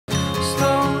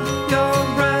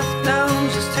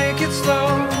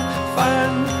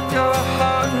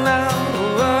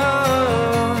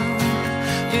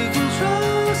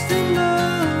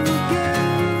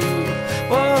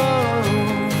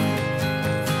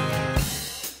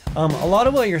A lot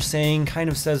of what you're saying kind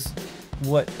of says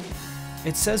what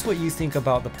you think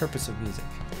about the purpose of music.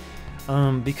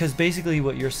 Because basically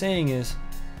what you're saying is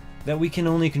that we can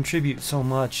only contribute so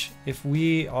much if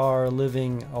we are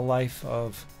living a life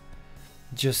of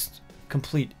just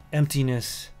complete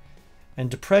emptiness and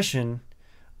depression.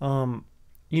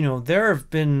 There have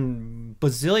been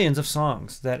bazillions of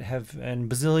songs and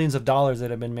bazillions of dollars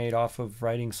that have been made off of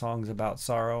writing songs about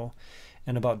sorrow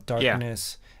and about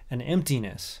darkness and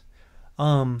emptiness.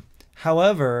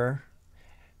 However,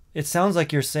 it sounds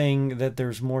like you're saying that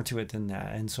there's more to it than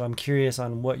that. And so I'm curious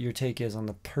on what your take is on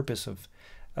the purpose of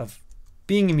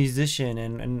being a musician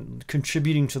and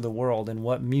contributing to the world, and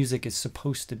what music is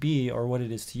supposed to be, or what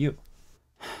it is to you.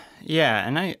 Yeah,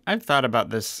 and I've thought about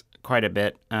this quite a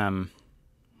bit. And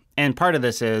part of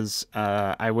this is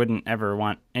I wouldn't ever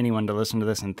want anyone to listen to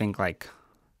this and think like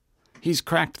he's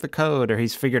cracked the code or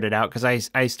he's figured it out, because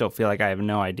I still feel like I have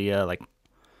no idea like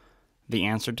the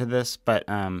answer to this. But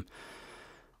for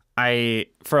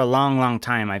a long, long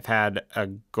time, I've had a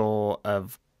goal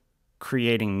of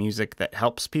creating music that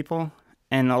helps people.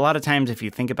 And a lot of times if you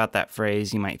think about that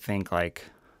phrase, you might think like,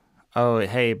 oh,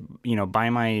 hey, buy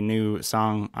my new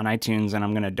song on iTunes and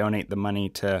I'm going to donate the money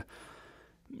to,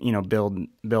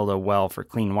 build a well for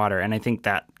clean water. And I think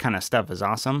that kind of stuff is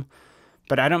awesome.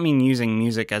 But I don't mean using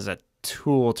music as a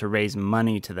tool to raise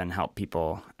money to then help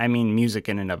people. I mean music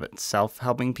in and of itself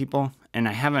helping people. And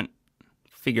I haven't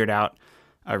figured out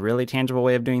a really tangible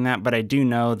way of doing that, but I do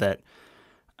know that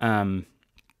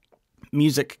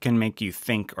music can make you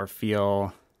think or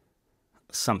feel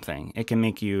something. It can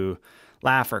make you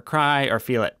laugh or cry or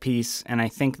feel at peace. And I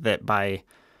think that by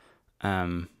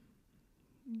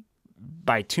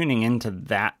tuning into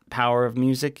that power of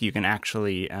music, you can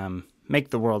actually make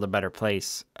the world a better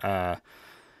place. A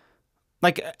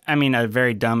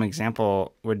very dumb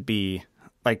example would be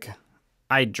like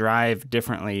I drive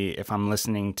differently if I'm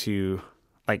listening to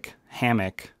like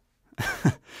Hammock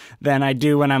than I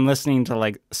do when I'm listening to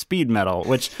like speed metal,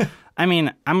 which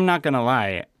I'm not going to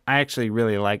lie. I actually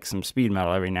really like some speed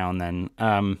metal every now and then.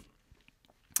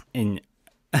 And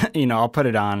I'll put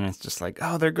it on and it's just like,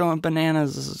 oh, they're going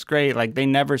bananas. This is great. Like they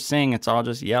never sing. It's all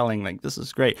just yelling. Like, this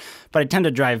is great. But I tend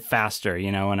to drive faster,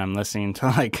 when I'm listening to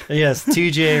like... Yes,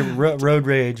 TJ road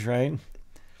rage, right?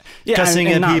 Yeah, cussing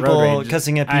at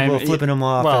people, flipping them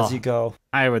off as you go.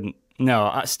 I would...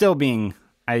 No, still being...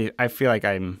 I feel like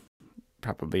I'm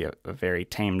probably a very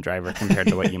tame driver compared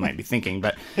to what you might be thinking,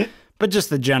 but just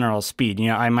the general speed.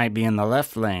 I might be in the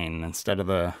left lane instead of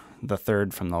the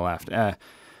third from the left.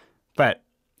 But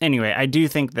anyway, I do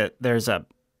think that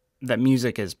that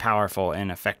music is powerful in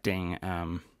affecting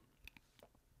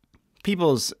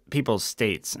people's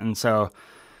states, and so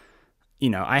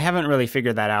I haven't really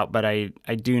figured that out, but I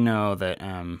do know that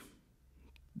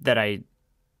that I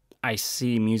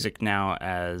see music now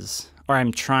as, or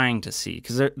I'm trying to see,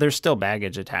 because there's still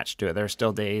baggage attached to it. There are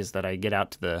still days that I get out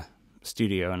to the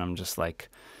studio and I'm just like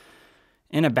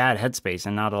in a bad headspace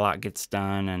and not a lot gets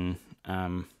done, and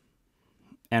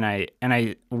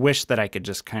I wish that I could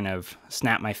just kind of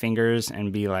snap my fingers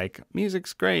and be like,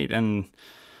 music's great, and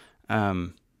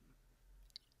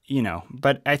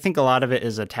but I think a lot of it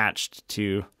is attached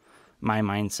to my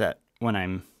mindset when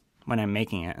I'm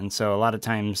making it. And so a lot of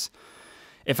times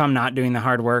if I'm not doing the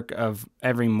hard work of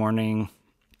every morning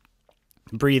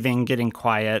breathing, getting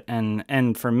quiet,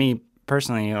 and for me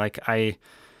personally, like I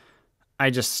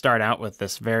just start out with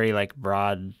this very like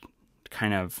broad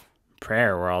kind of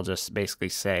prayer where I'll just basically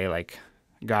say like,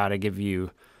 God, I give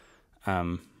you,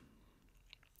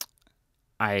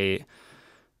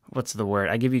 what's the word?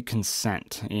 I give you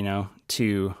consent,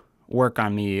 to work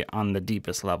on me on the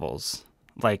deepest levels.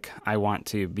 Like I want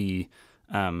to be,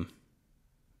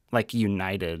 like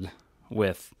united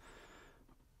with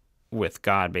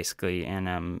God basically.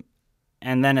 And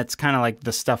then it's kind of like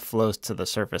the stuff flows to the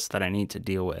surface that I need to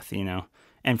deal with,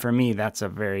 and for me, that's a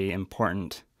very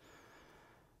important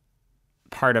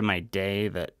part of my day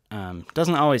that,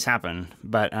 doesn't always happen,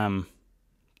 but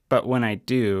when I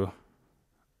do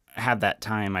have that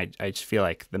time, I just feel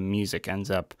like the music ends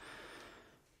up,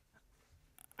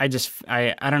 I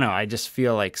don't know, I just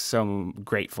feel like so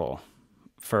grateful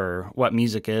for what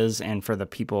music is and for the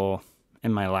people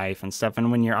in my life and stuff.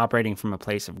 And when you're operating from a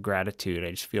place of gratitude,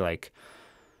 I just feel like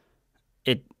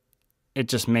it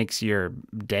just makes your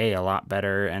day a lot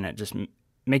better, and it just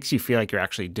makes you feel like you're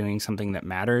actually doing something that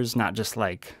matters, not just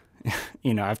like,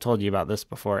 I've told you about this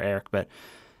before, Eric, but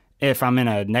if I'm in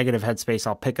a negative headspace,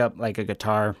 I'll pick up like a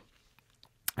guitar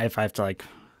if I have to like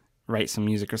write some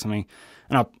music or something,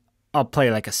 and I'll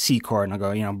play like a C chord and I'll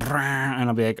go, brrr, and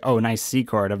I'll be like, oh, nice C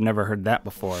chord. I've never heard that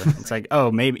before. It's like,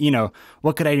 oh, maybe,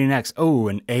 what could I do next? Oh,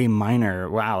 an A minor.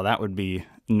 Wow, that would be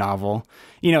novel.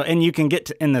 And you can get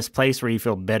in this place where you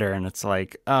feel bitter and it's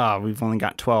like, oh, we've only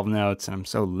got 12 notes and I'm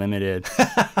so limited.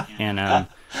 And I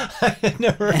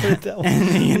never heard that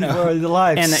one. Before. The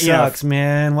life sucks,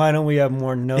 man. Why don't we have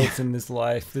more notes in this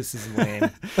life? This is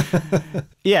lame.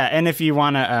 Yeah, and if you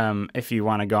wanna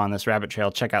go on this rabbit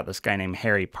trail, check out this guy named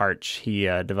Harry Parch. He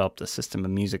developed a system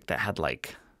of music that had I want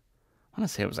to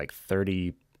say it was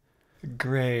 30.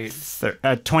 Great.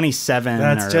 27.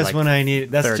 That's just what I need.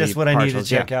 That's just what I need to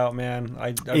check yeah. out, man.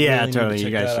 I yeah, really totally. Need to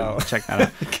you guys should out. check that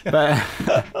out.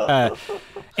 But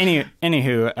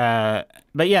anywho,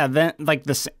 but yeah, then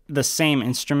the same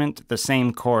instrument, the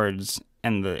same chords,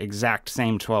 and the exact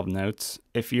same 12 notes.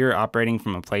 If you're operating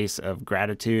from a place of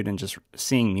gratitude and just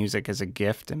seeing music as a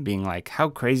gift and being like, how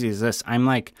crazy is this? I'm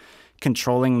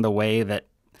controlling the way that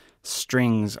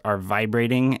strings are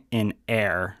vibrating in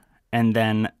air. And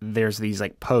then there's these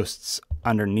posts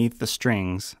underneath the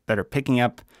strings that are picking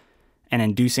up and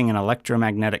inducing an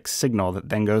electromagnetic signal that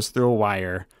then goes through a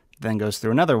wire, then goes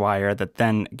through another wire that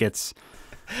then gets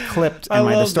clipped in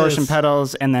my distortion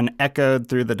pedals and then echoed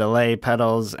through the delay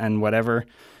pedals and whatever.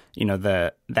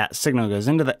 That signal goes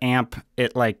into the amp.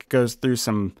 It goes through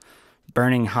some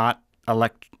burning hot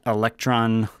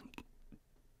electron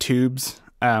tubes.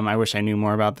 I wish I knew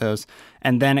more about those.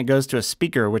 And then it goes to a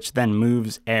speaker, which then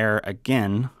moves air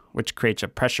again, which creates a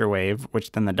pressure wave,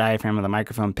 which then the diaphragm of the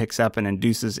microphone picks up and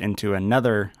induces into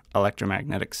another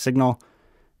electromagnetic signal,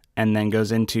 and then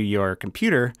goes into your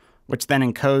computer, which then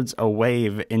encodes a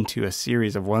wave into a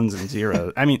series of ones and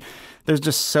zeros. I mean, there's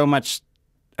just so much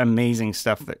amazing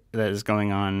stuff that is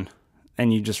going on,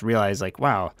 and you just realize,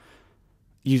 wow,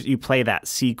 you play that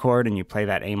C chord and you play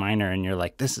that A minor, and you're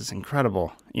like, this is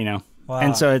incredible, Wow.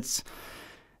 And so it's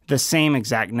the same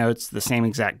exact notes, the same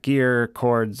exact gear,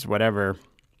 chords, whatever,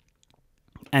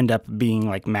 end up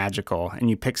being magical. And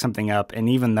you pick something up, and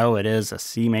even though it is a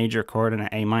C major chord and an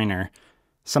A minor,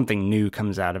 something new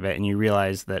comes out of it, and you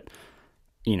realize that,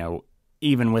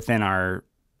 even within our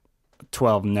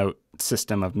 12 note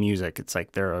system of music, it's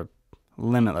there are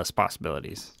limitless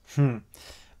possibilities. Man,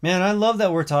 I love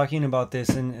that we're talking about this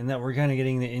and that we're kind of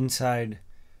getting the inside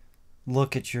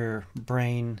look at your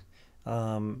brain.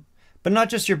 But not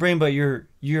just your brain, but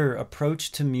your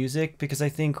approach to music, because I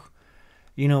think,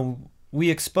 we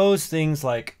expose things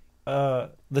like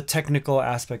the technical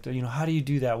aspect of, how do you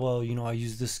do that? Well, I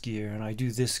use this gear and I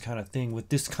do this kind of thing with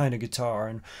this kind of guitar,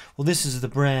 and well, this is the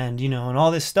brand, and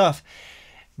all this stuff.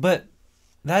 But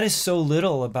that is so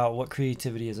little about what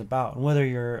creativity is about. And whether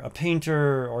you're a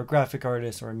painter or a graphic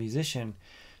artist or a musician,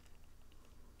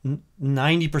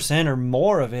 90% or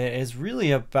more of it is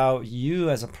really about you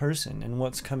as a person and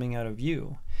what's coming out of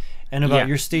you, and about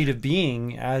your state of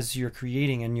being as you're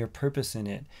creating and your purpose in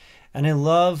it. And I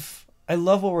love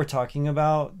what we're talking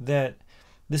about, that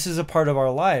this is a part of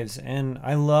our lives. And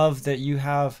I love that you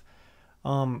have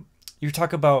you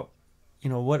talk about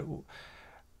what,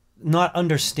 not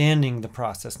understanding the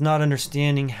process, not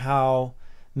understanding how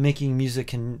making music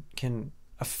can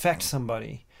affect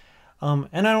somebody.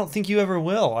 And I don't think you ever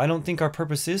will. I don't think our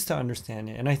purpose is to understand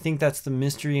it. And I think that's the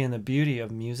mystery and the beauty of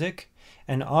music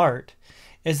and art,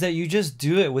 is that you just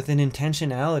do it with an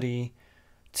intentionality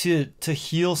to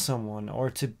heal someone,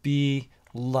 or to be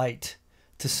light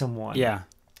to someone. Yeah.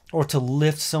 Or to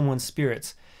lift someone's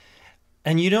spirits.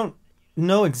 And you don't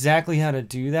know exactly how to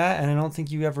do that, and I don't think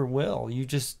you ever will. You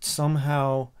just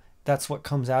somehow, that's what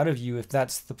comes out of you if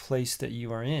that's the place that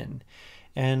you are in.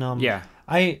 And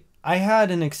I had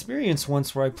an experience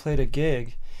once where I played a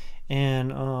gig,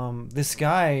 and this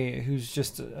guy who's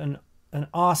just an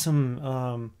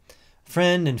awesome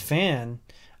friend and fan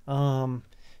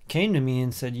came to me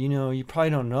and said, you probably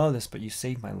don't know this, but you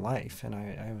saved my life. And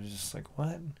I was just like,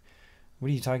 what are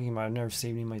you talking about? I've never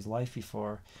saved anybody's life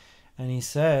before. And he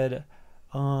said,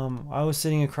 I was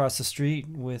sitting across the street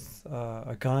with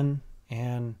a gun,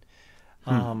 and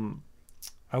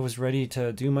I was ready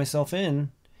to do myself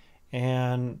in,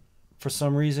 and for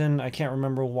some reason, I can't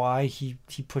remember why, he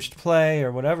pushed play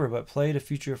or whatever, but played a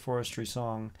Future Forestry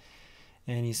song.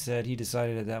 And he said he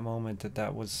decided at that moment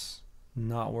that was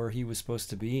not where he was supposed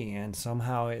to be, and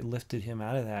somehow it lifted him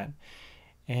out of that.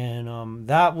 And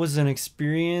that was an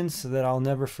experience that I'll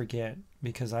never forget,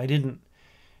 because I didn't,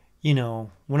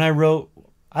 when I wrote,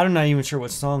 I'm not even sure what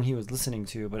song he was listening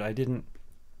to, but I didn't,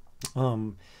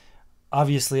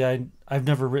 obviously I've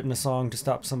never written a song to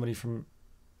stop somebody from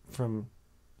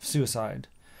suicide.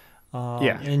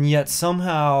 And yet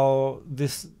somehow the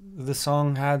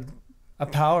song had a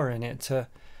power in it to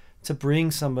to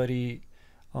bring somebody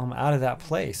out of that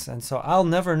place. And so I'll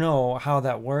never know how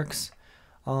that works,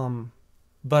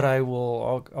 but I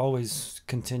will always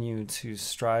continue to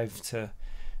strive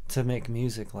to make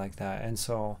music like that. And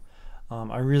so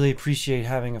I really appreciate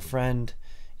having a friend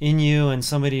in you and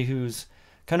somebody who's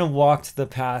kind of walked the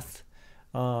path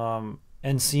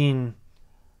and seen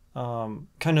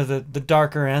kind of the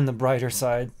darker and the brighter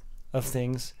side of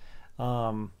things.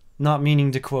 Not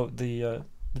meaning to quote the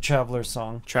Traveler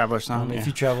song. Traveler song. If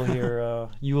you travel here,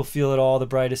 you will feel it all, the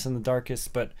brightest and the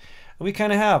darkest. But we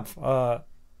kind of have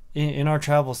in our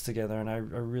travels together, and I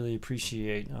really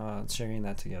appreciate sharing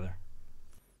that together.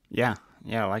 Yeah,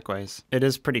 likewise. It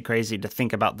is pretty crazy to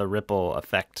think about the ripple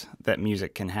effect that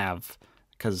music can have,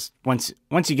 because once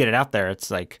you get it out there, it's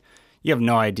like you have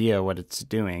no idea what it's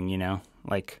doing, you know?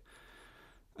 Like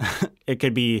it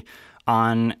could be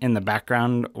on in the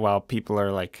background while people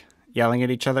are like yelling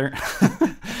at each other.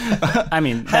 I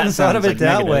mean, I hadn't thought of it like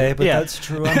that negative. way, but yeah. that's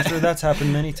true. I'm sure that's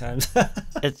happened many times.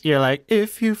 You're like,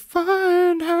 if you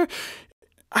find her,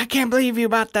 I can't believe you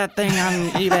bought that thing on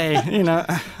eBay, you know.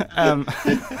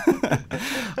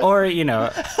 Or, you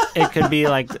know, it could be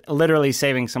like literally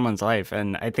saving someone's life.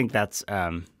 And I think that's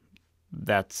the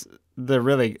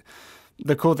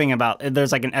cool thing about it.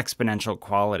 There's like an exponential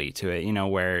quality to it, you know,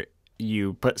 where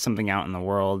you put something out in the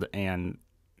world and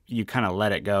you kind of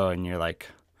let it go and you're like,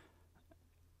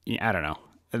 I don't know.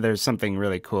 There's something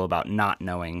really cool about not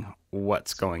knowing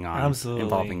what's going on. Absolutely.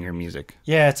 Involving your music.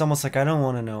 Yeah, it's almost like I don't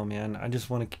want to know, man. I just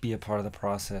want to be a part of the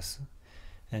process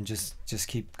and just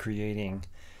keep creating.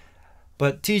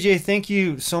 But TJ, thank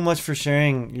you so much for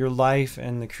sharing your life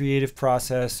and the creative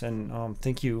process, and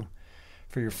thank you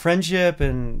for your friendship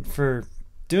and for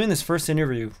doing this first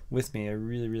interview with me. I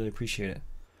really, really appreciate it.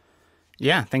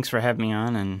 Yeah, thanks for having me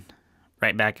on, and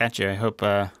right back at you. I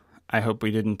hope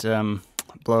we didn't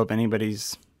blow up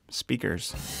anybody's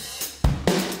speakers.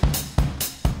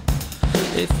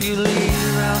 If you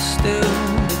leave, I'll still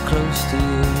be close to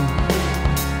you.